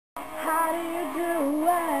How do you do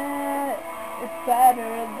it? It's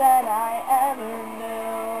better than I ever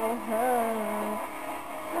knew.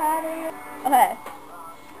 How do you... Okay,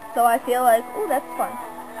 so I feel like, ooh, that's fun.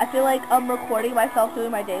 I feel like I'm recording myself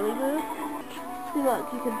doing my daily boob. See,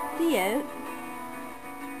 look, you can see it.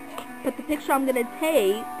 But the picture I'm gonna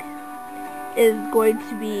take is going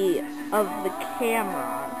to be of the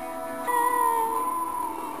camera.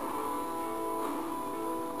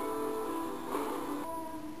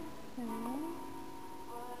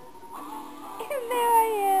 And there I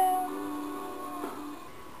am.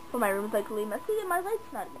 So my room's like really messy and my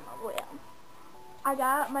light's not even all the way on. I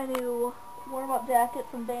got my new warm-up jacket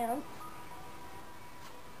from dance.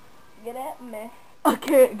 Get at me. I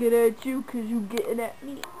can't get at you because you getting at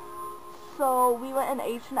me. So we went in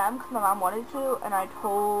H&M because my mom wanted to, and I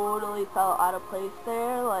totally felt out of place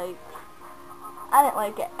there. Like, I didn't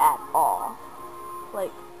like it at all.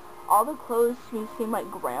 Like, all the clothes to me seemed like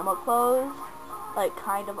grandma clothes. Like,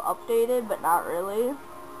 kind of updated, but not really.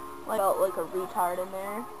 Like, I felt like a retard in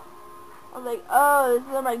there. I was like, oh, this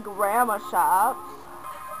is my grandma shops.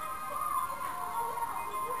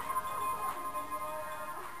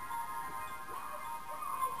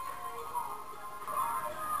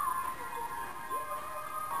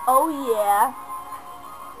 Oh yeah.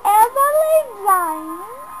 Evelyn,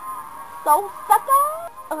 so sucker.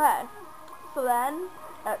 Okay, so then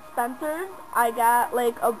at Spencer's, I got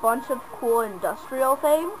like a bunch of cool industrial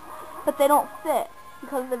things, but they don't fit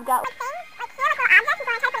because they've got like mechanical objects when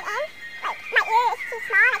I type it in. Like my ear is too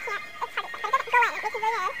small and I can't. It's hard. But it doesn't go in. It makes it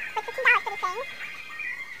really weird. Like $15 for the thing.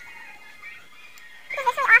 This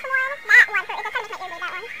is really awesome one. That one. It does kind of make my ear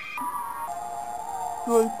bleed. That one.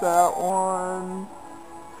 Like that one.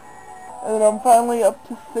 And I'm finally up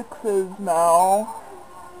to 6s now.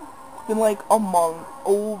 It's been like a month,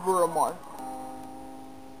 over a month.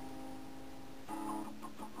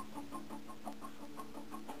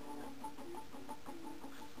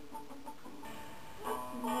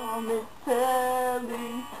 Mommy, tell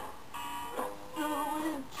me, so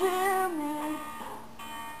you tell me,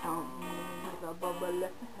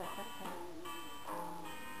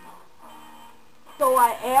 So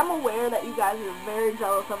I am aware that you guys are very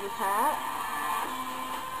jealous of this hat.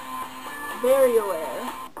 Very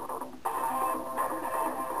aware.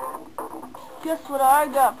 Guess what I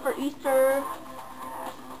got for Easter?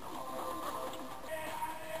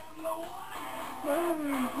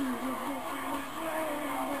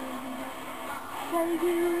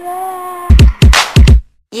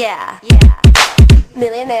 Yeah.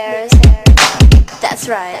 Millionaires. That's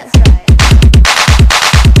right.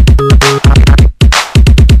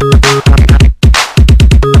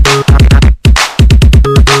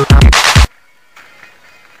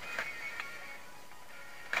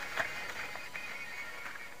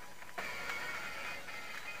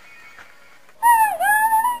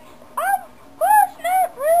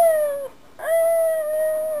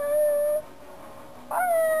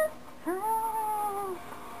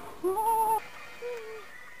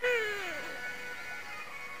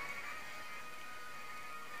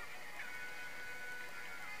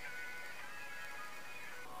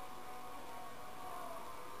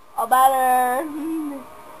 Oh, better.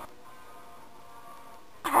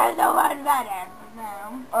 There's no one better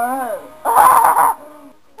now. Hello,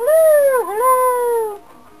 hello.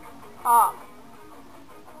 Talk.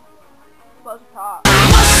 Supposed to talk.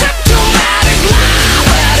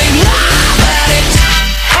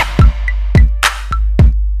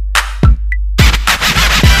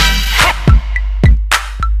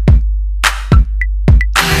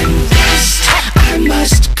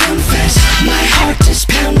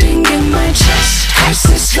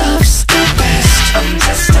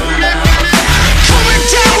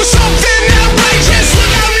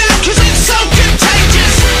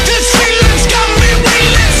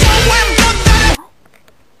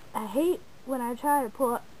 I hate when I try to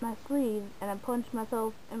pull up my sleeve and I punch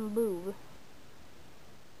myself in the boob.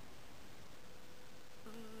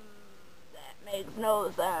 That makes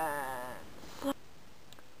no sense.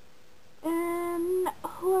 And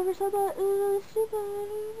whoever said that is really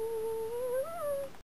stupid.